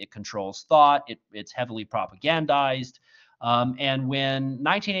totalitarian. It controls thought. It's heavily propagandized. And when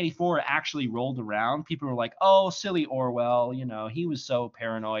 1984 actually rolled around, people were like, oh, silly Orwell, he was so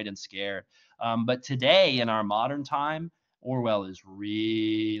paranoid and scared. But today, in our modern time, Orwell is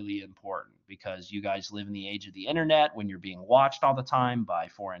really important, because you guys live in the age of the internet, when you're being watched all the time by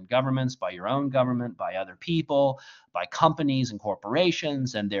foreign governments, by your own government, by other people, by companies and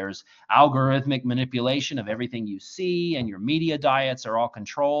corporations, and there's algorithmic manipulation of everything you see, and your media diets are all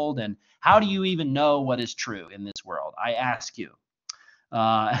controlled. And how do you even know what is true in this world? I ask you.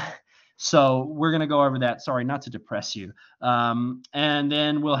 So we're going to go over that. Sorry, not to depress you. And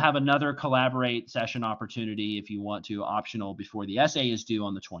then we'll have another collaborate session opportunity, if you want to, optional, before the essay is due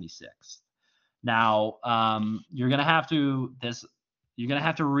on the 26th. Now, you're going to have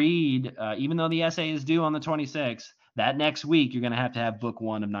to read, even though the essay is due on the 26th, that next week, you're going to have book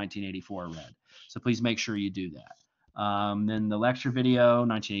 1 of 1984 read. So please make sure you do that. Then the lecture video,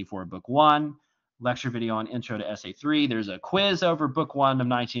 1984 book 1. Lecture video on Intro to Essay 3. There's a quiz over book 1 of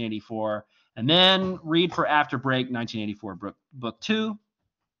 1984. And then read for after break 1984 book 2.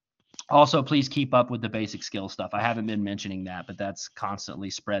 Also, please keep up with the basic skill stuff. I haven't been mentioning that, but that's constantly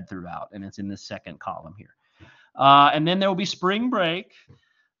spread throughout, and it's in the second column here. And then there will be spring break.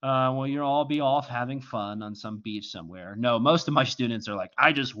 Well, you'll all be off having fun on some beach somewhere. No, most of my students are like,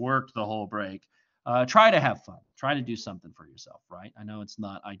 I just worked the whole break. Try to have fun. Try to do something for yourself, right? I know it's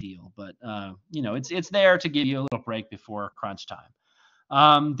not ideal, but it's there to give you a little break before crunch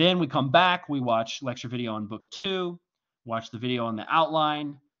time. Then we come back, we watch lecture video on book 2, watch the video on the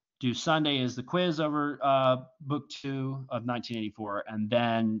outline, do Sunday is the quiz over book 2 of 1984, and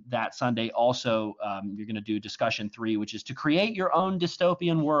then that Sunday also you're going to do discussion 3, which is to create your own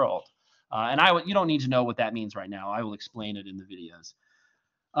dystopian world. And you don't need to know what that means right now. I will explain it in the videos.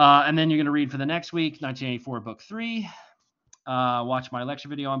 And then you're going to read for the next week, 1984, book 3. Watch my lecture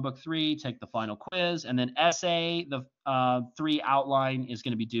video on book 3, take the final quiz, and then essay, the 3 outline is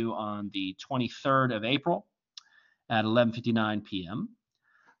going to be due on the 23rd of April at 11:59 p.m.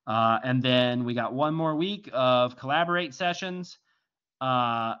 And then we got one more week of collaborate sessions.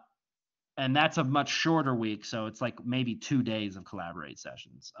 And that's a much shorter week, so it's like maybe 2 days of collaborate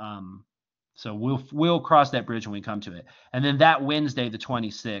sessions. So we'll cross that bridge when we come to it. And then that Wednesday, the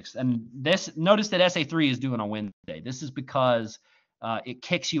 26th, and notice that essay 3 is due on Wednesday. This is because it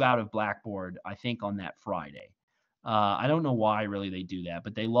kicks you out of Blackboard, I think, on that Friday. I don't know why really they do that,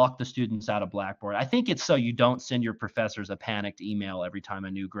 but they lock the students out of Blackboard. I think it's so you don't send your professors a panicked email every time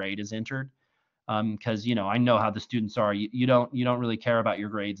a new grade is entered. Because I know how the students are. You don't really care about your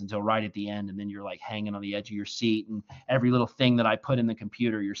grades until right at the end, and then you're like hanging on the edge of your seat, and every little thing that I put in the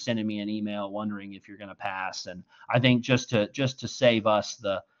computer, you're sending me an email wondering if you're going to pass. And I think just to save us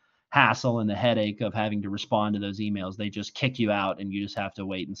the hassle and the headache of having to respond to those emails, they just kick you out, and you just have to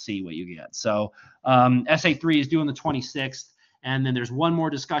wait and see what you get. So essay 3 is due on the 26th. And then there's one more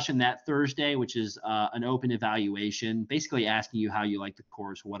discussion that Thursday, which is an open evaluation, basically asking you how you like the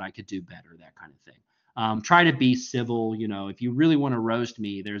course, what I could do better, that kind of thing. Try to be civil. If you really want to roast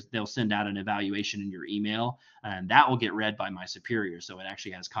me, they'll send out an evaluation in your email, and that will get read by my superior, so it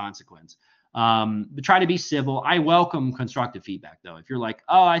actually has consequence. But try to be civil. I welcome constructive feedback, though. If you're like,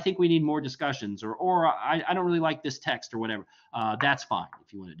 oh, I think we need more discussions, or I don't really like this text or whatever, that's fine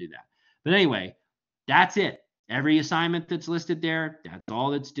if you want to do that. But anyway, that's it. Every assignment that's listed there, that's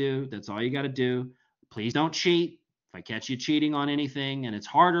all that's due. That's all you got to do. Please don't cheat. If I catch you cheating on anything, and it's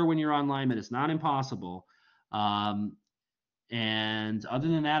harder when you're online, but it's not impossible. And other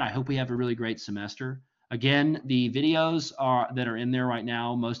than that, I hope we have a really great semester. Again, the videos that are in there right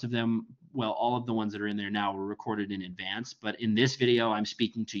now, most of them, well, all of the ones that are in there now were recorded in advance. But in this video, I'm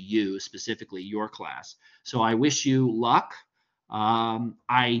speaking to you, specifically your class. So I wish you luck.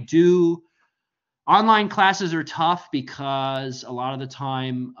 Online classes are tough because a lot of the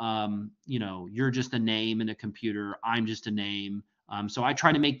time, you're just a name in a computer. I'm just a name. So I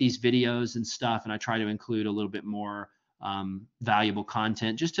try to make these videos and stuff, and I try to include a little bit more valuable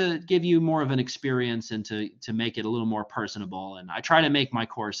content just to give you more of an experience and to make it a little more personable. And I try to make my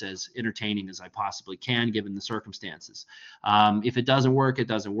course as entertaining as I possibly can, given the circumstances. If it doesn't work, it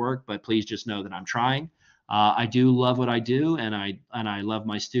doesn't work, but please just know that I'm trying. I do love what I do, and I love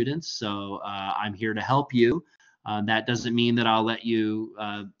my students, so I'm here to help you. That doesn't mean that I'll let you,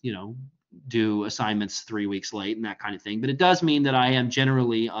 do assignments 3 weeks late and that kind of thing, but it does mean that I am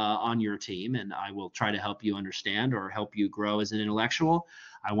generally on your team, and I will try to help you understand or help you grow as an intellectual.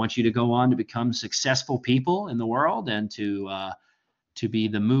 I want you to go on to become successful people in the world and to be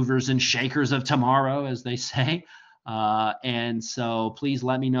the movers and shakers of tomorrow, as they say. And so please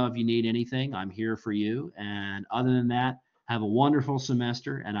let me know if you need anything. I'm here for you. And other than that, have a wonderful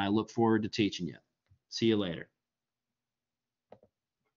semester, and I look forward to teaching you. See you later.